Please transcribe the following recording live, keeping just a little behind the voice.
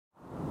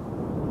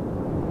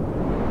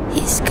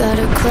He's got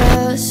a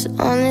cross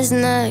on his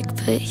neck,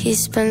 but he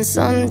spends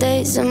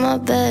Sundays in my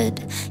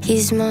bed.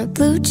 He's my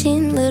blue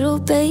jean little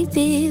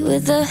baby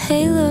with a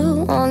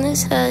halo on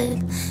his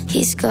head.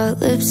 He's got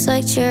lips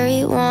like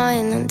cherry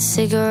wine and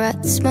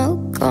cigarette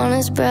smoke on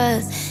his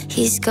breath.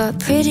 He's got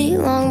pretty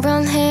long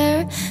brown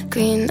hair,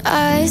 green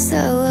eyes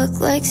that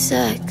look like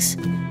sex.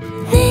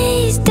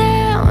 Knees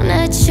down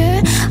at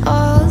your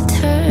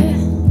altar,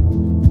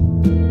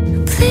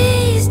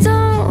 please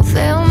don't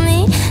fail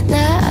me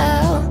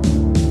now.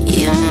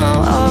 You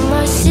know all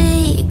my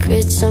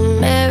secrets,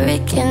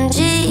 American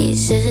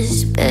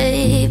Jesus,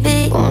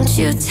 baby. Won't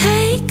you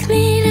take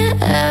me to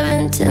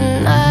heaven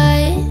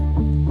tonight?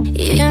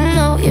 You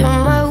know you're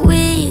my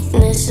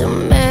weakness,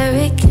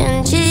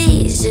 American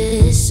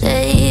Jesus,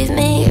 save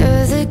me.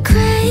 You're the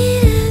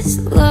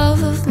greatest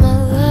love of my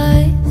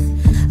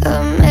life,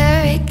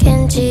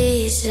 American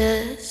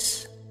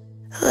Jesus.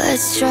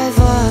 Let's drive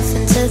off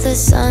into the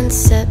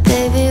sunset,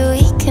 baby,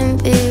 we can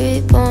be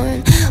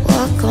reborn.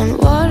 Walk on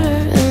water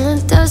in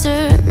the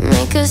desert,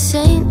 make a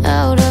saint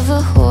out of a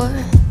whore.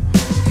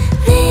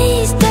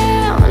 Knees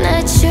down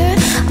at your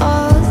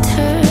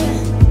altar,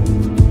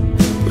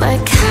 my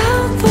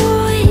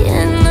cowboy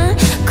in the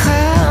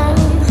crown.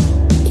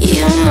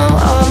 You know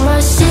all my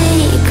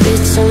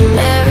secrets,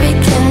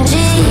 American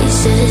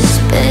Jesus,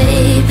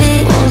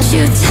 baby. Won't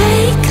you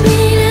take me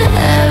to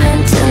heaven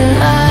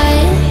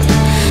tonight?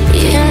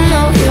 You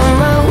know you're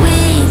my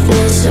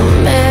weakness,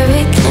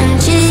 American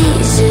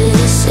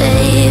Jesus,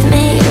 save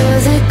me.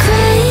 You're the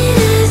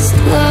greatest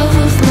love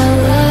of my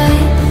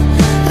life,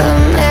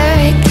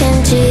 American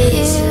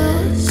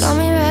Jesus. Call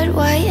me red,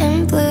 white,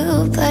 and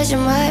blue, pledging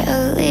my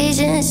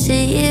allegiance to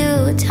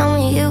you. Tell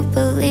me you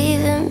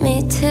believe in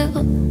me too.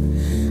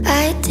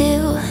 I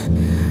do.